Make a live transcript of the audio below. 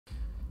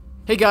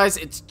Hey guys,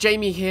 it's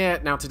Jamie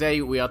here. Now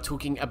today we are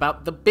talking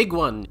about the big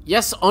one.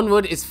 Yes,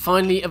 Onward is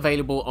finally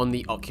available on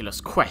the Oculus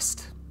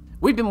Quest.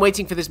 We've been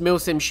waiting for this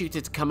milsim shooter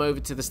to come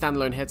over to the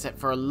standalone headset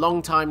for a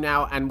long time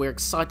now, and we're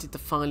excited to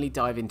finally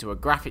dive into a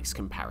graphics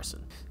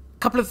comparison.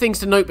 Couple of things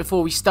to note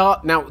before we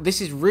start. Now, this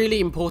is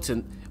really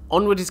important.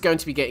 Onward is going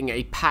to be getting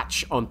a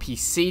patch on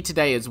PC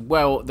today as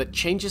well that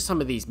changes some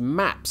of these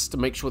maps to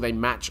make sure they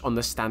match on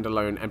the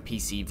standalone and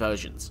PC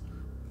versions.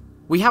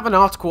 We have an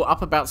article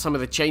up about some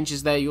of the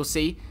changes there, you'll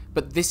see,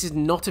 but this is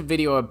not a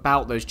video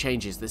about those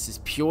changes. This is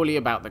purely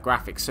about the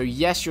graphics. So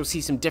yes, you'll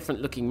see some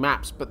different looking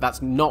maps, but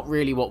that's not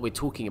really what we're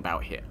talking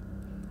about here.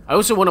 I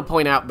also want to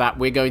point out that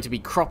we're going to be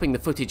cropping the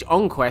footage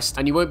on Quest,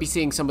 and you won't be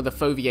seeing some of the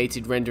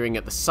foveated rendering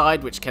at the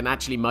side, which can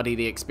actually muddy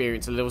the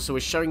experience a little. So we're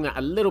showing that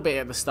a little bit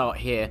at the start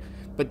here,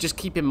 but just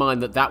keep in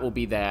mind that that will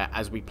be there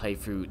as we play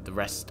through the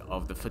rest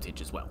of the footage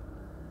as well.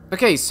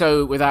 Okay,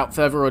 so without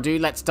further ado,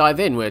 let's dive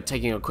in. We're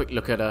taking a quick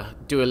look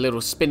at do a little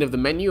spin of the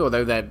menu,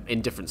 although they're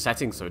in different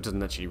settings, so it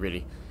doesn't actually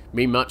really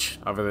mean much,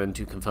 other than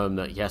to confirm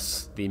that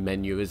yes, the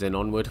menu is in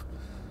Onward.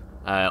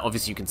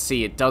 Obviously you can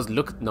see it does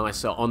look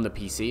nicer on the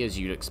PC, as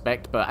you'd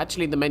expect, but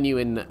actually the menu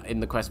in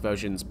the Quest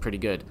version is pretty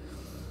good.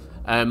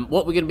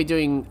 What we're going to be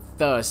doing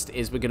first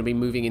is we're going to be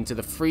moving into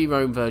the free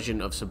roam version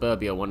of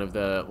Suburbia, one of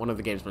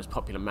the game's most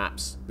popular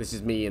maps. This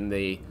is me in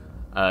the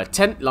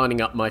tent lining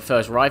up my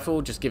first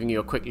rifle, just giving you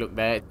a quick look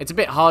there. It's a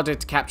bit harder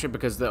to capture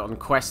because on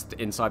Quest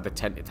inside the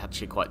tent it's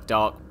actually quite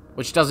dark,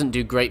 which doesn't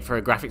do great for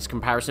a graphics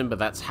comparison, but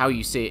that's how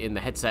you see it in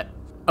the headset.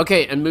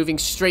 Okay, and moving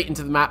straight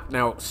into the map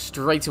now,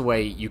 straight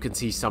away you can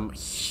see some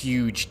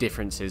huge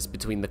differences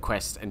between the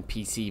Quest and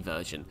PC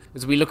version.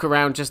 As we look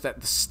around just at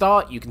the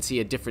start, you can see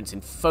a difference in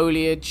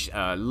foliage,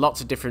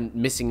 lots of different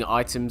missing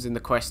items in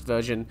the Quest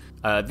version.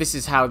 This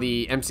is how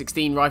the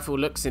M16 rifle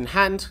looks in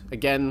hand.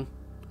 Again,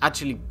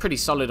 actually pretty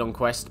solid on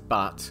Quest,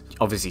 but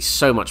obviously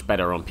so much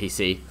better on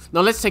PC.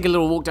 Now let's take a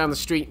little walk down the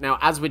street. Now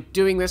as we're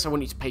doing this, I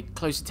want you to pay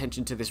close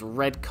attention to this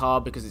red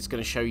car, because it's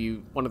going to show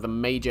you one of the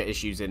major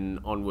issues in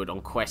Onward on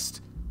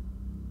Quest,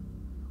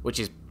 which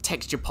is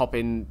texture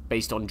popping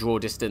based on draw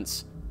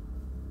distance.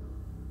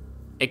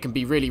 It can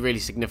be really, really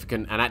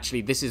significant, and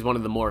actually this is one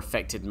of the more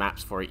affected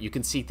maps for it. You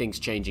can see things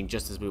changing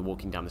just as we're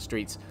walking down the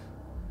streets.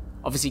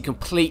 Obviously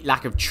complete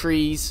lack of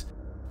trees.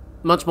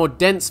 Much more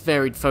dense,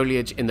 varied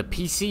foliage in the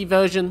PC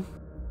version.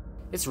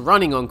 It's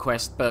running on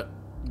Quest, but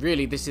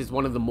really this is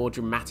one of the more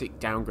dramatic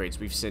downgrades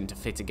we've seen to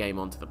fit a game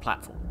onto the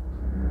platform.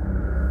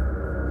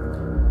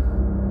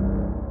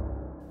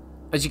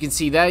 As you can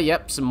see there,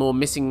 yep, some more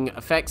missing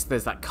effects.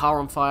 There's that car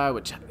on fire,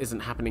 which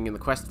isn't happening in the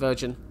Quest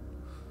version.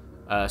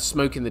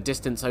 Smoke in the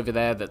distance over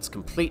there that's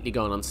completely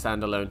gone on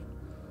standalone.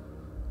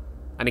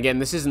 And again,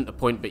 this isn't the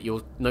point, but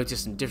you'll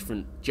notice some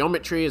different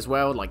geometry as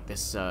well, like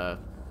this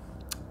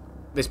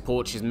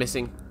porch is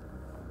missing.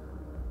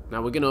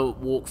 Now we're going to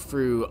walk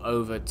through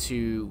over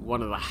to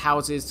one of the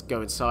houses,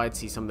 go inside,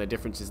 see some of the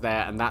differences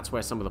there, and that's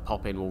where some of the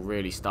pop-in will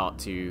really start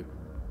to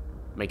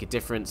make a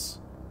difference.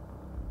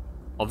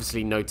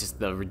 Obviously notice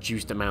the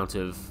reduced amount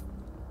of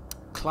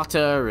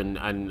clutter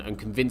and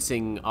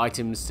convincing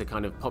items to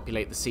kind of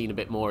populate the scene a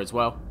bit more as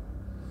well.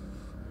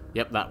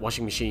 Yep, that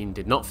washing machine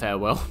did not fare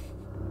well.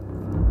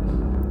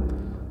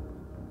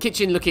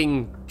 Kitchen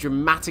looking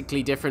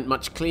dramatically different,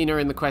 much cleaner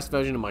in the Quest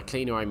version, and by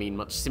cleaner I mean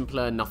much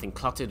simpler, nothing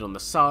cluttered on the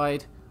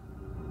side.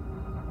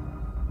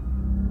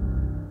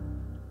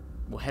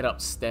 We'll head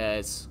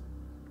upstairs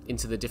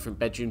into the different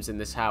bedrooms in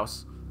this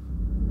house.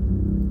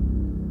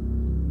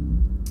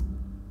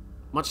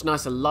 Much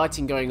nicer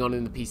lighting going on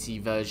in the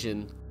PC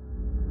version.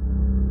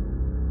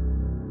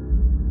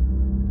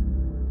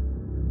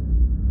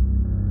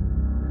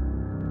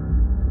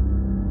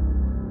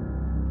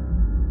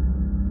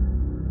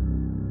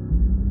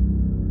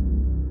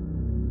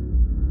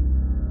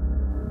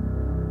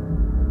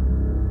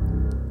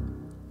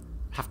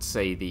 Have to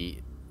say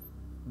the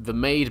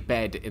made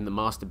bed in the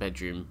master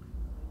bedroom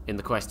in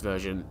the Quest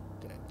version,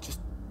 just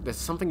there's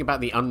something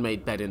about the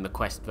unmade bed in the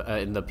Quest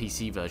in the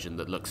PC version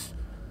that looks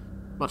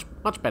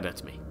much better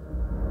to me.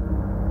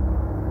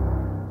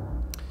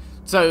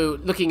 So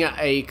looking at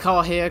a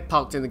car here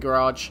parked in the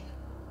garage,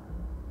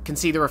 can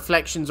see the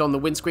reflections on the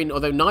windscreen,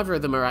 although neither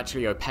of them are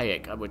actually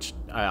opaque, which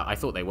I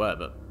thought they were,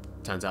 but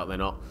turns out they're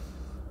not.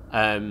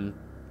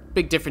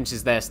 Big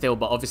differences there still,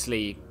 but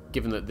obviously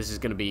given that this is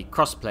going to be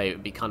crossplay, it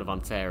would be kind of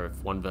unfair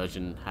if one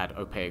version had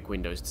opaque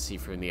windows to see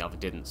through and the other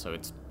didn't, so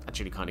it's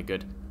actually kind of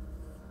good.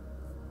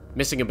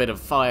 Missing a bit of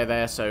fire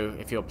there, so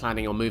if you're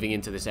planning on moving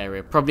into this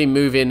area, probably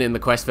move in the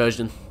Quest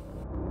version.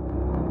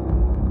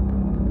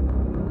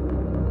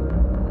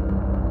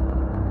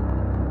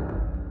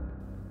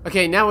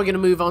 Okay, now we're going to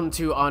move on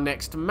to our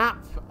next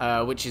map,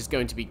 which is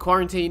going to be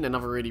Quarantine,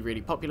 another really,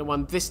 really popular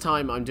one. This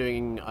time I'm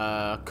doing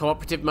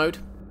cooperative mode.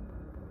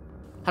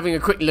 Having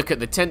a quick look at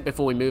the tent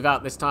before we move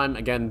out this time.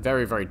 Again,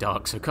 very, very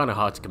dark, so kind of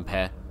hard to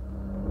compare.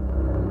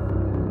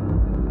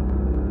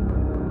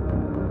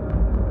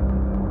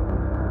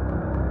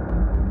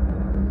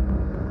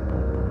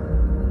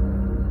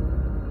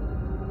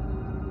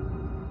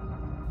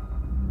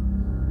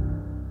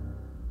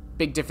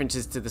 big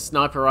differences to the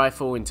sniper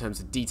rifle in terms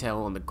of detail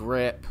on the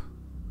grip.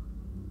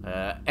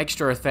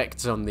 Extra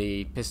effects on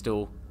the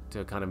pistol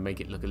to kind of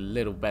make it look a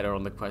little better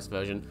on the Quest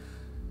version.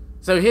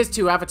 So here's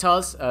two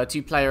avatars,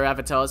 two player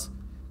avatars.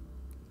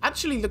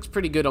 Actually looks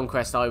pretty good on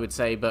Quest, I would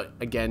say, but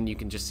again, you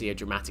can just see a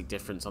dramatic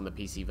difference on the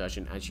PC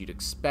version as you'd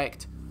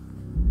expect.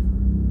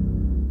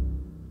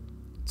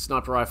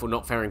 Sniper rifle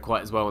not faring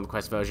quite as well on the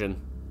Quest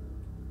version,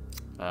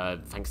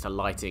 thanks to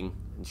lighting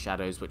and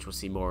shadows, which we'll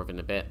see more of in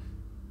a bit.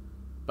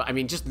 But I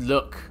mean, just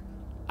look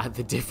at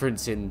the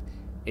difference in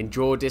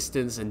draw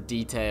distance and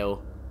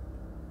detail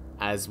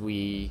as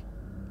we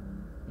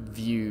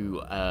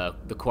view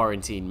the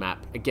quarantine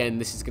map. Again,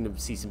 this is going to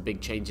see some big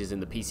changes in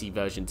the PC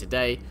version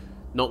today.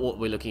 Not what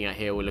we're looking at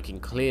here. We're looking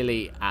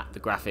clearly at the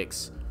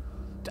graphics.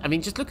 I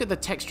mean, just look at the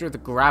texture of the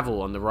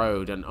gravel on the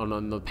road and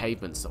on the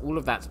pavements. All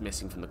of that's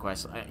missing from the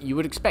Quest. You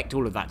would expect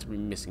all of that to be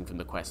missing from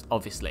the Quest,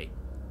 obviously.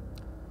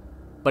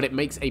 But it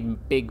makes a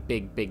big,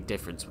 big, big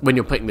difference when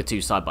you're putting the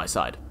two side by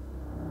side.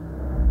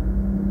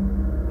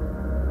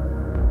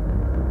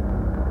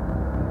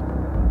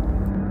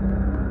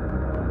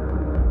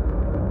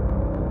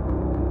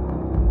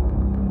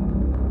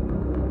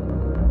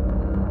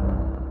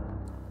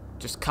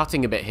 Just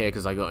cutting a bit here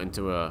because I got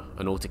into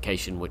an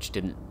altercation which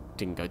didn't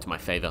go to my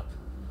favor,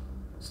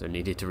 so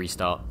needed to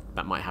restart.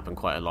 That might happen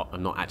quite a lot.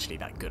 I'm not actually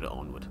that good at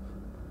Onward.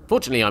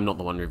 Fortunately, I'm not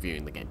the one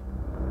reviewing the game.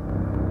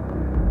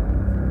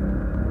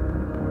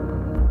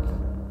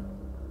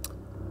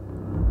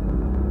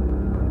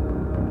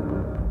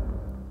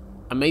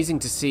 Amazing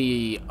to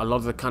see a lot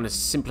of the kind of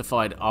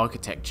simplified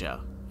architecture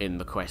in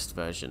the Quest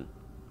version.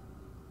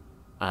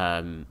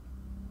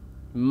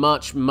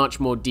 Much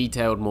more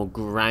detailed, more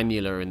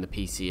granular in the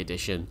PC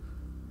edition.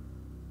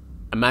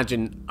 I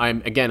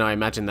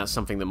imagine that's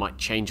something that might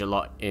change a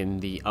lot in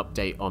the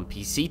update on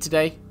PC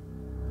today.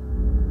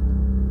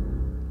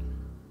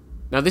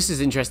 Now this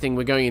is interesting.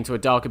 We're going into a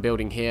darker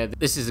building here.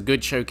 This is a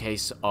good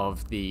showcase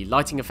of the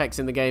lighting effects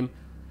in the game.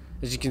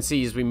 As you can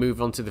see, as we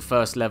move on to the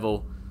first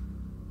level,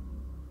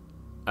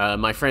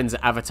 my friend's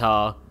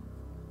avatar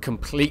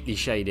completely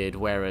shaded,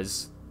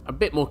 whereas a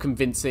bit more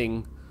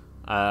convincing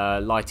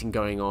lighting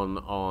going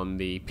on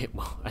the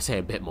well, I say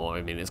a bit more,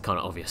 I mean it's kind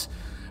of obvious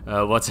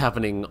what's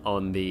happening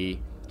on the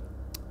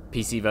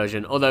PC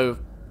version, although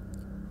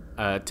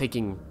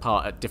taking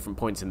part at different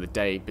points in the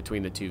day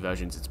between the two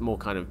versions, it's more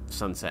kind of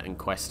sunset and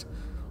Quest,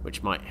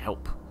 which might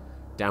help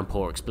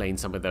Downpour explain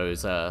some of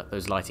those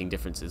lighting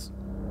differences.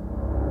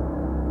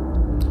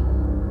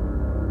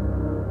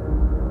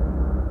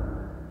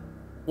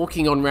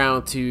 Walking on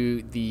round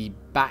to the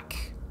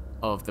back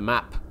of the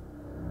map,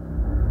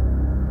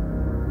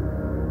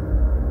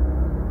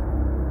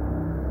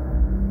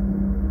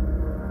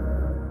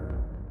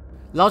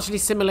 largely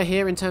similar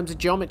here in terms of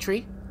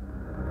geometry.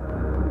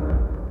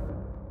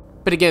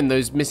 But again,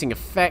 those missing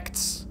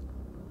effects,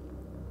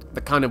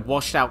 the kind of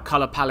washed out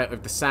color palette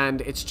of the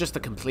sand, it's just a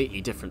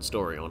completely different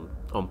story on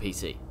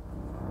PC.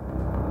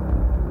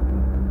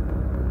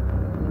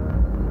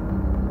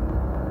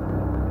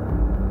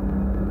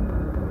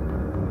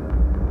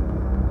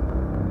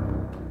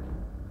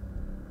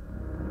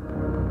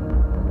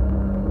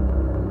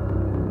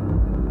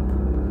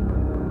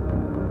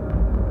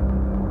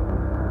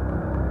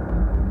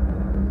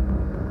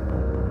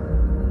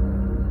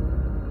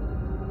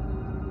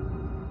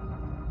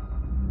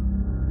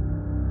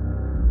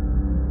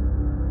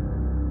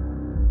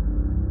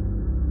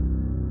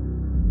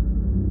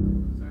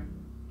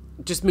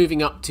 Just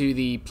moving up to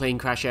the plane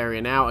crash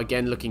area now,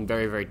 again looking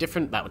very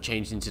different. That will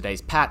change in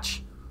today's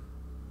patch.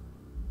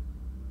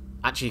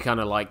 Actually kind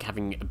of like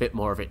having a bit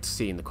more of it to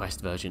see in the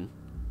Quest version.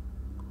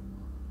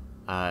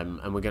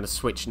 And we're going to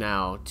switch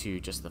now to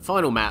just the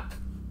final map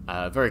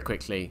very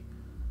quickly,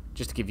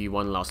 just to give you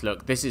one last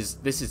look. This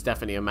is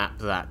definitely a map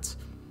that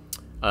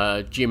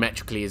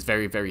geometrically is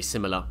very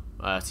similar,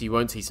 so you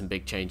won't see some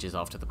big changes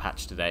after the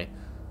patch today.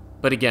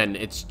 But again,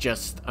 it's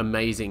just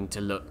amazing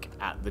to look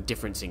at the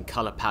difference in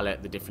color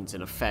palette, the difference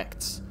in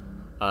effects,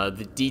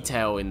 the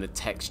detail in the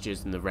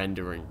textures and the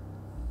rendering,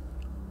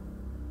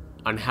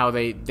 and how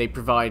they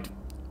provide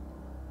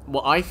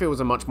what I feel is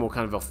a much more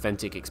kind of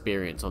authentic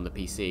experience on the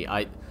PC.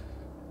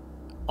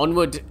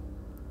 Onward,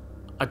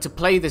 to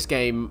play this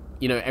game,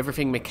 you know,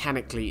 everything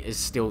mechanically is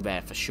still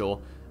there for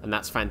sure, and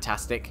that's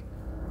fantastic.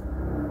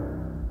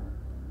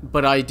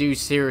 But I do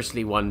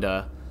seriously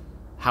wonder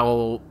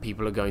how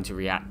people are going to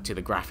react to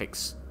the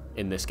graphics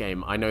in this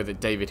game. I know that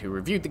David, who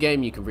reviewed the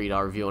game, you can read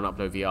our review on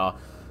UploadVR,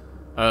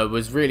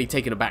 was really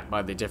taken aback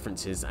by the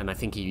differences, and I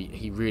think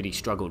he really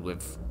struggled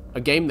with a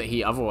game that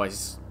he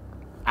otherwise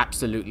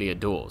absolutely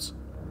adores.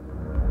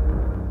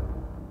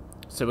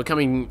 So we're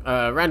coming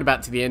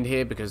roundabout to the end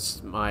here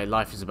because my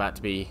life is about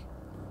to be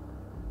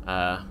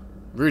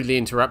rudely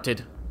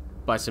interrupted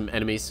by some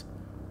enemies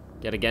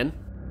yet again.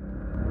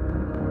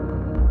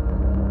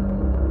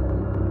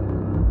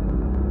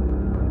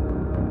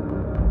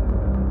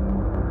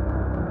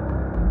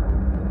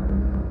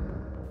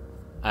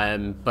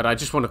 But I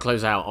just want to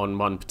close out on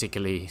one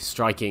particularly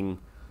striking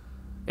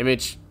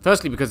image.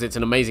 Firstly, because it's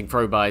an amazing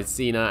throw by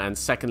Xena, and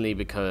secondly,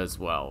 because,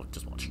 well,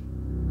 just watch.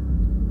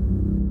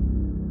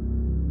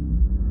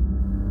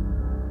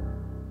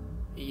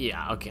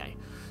 Yeah, okay.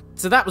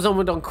 So that was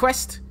Onward on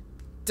Quest.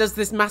 Does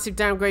this massive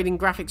downgrade in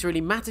graphics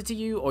really matter to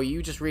you, or are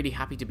you just really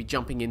happy to be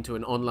jumping into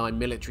an online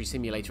military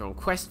simulator on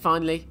Quest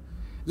finally?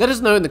 Let us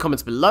know in the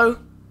comments below.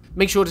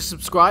 Make sure to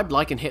subscribe,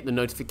 like, and hit the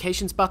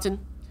notifications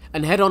button.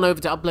 And head on over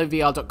to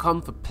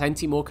UploadVR.com for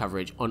plenty more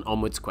coverage on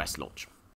Onward's Quest launch.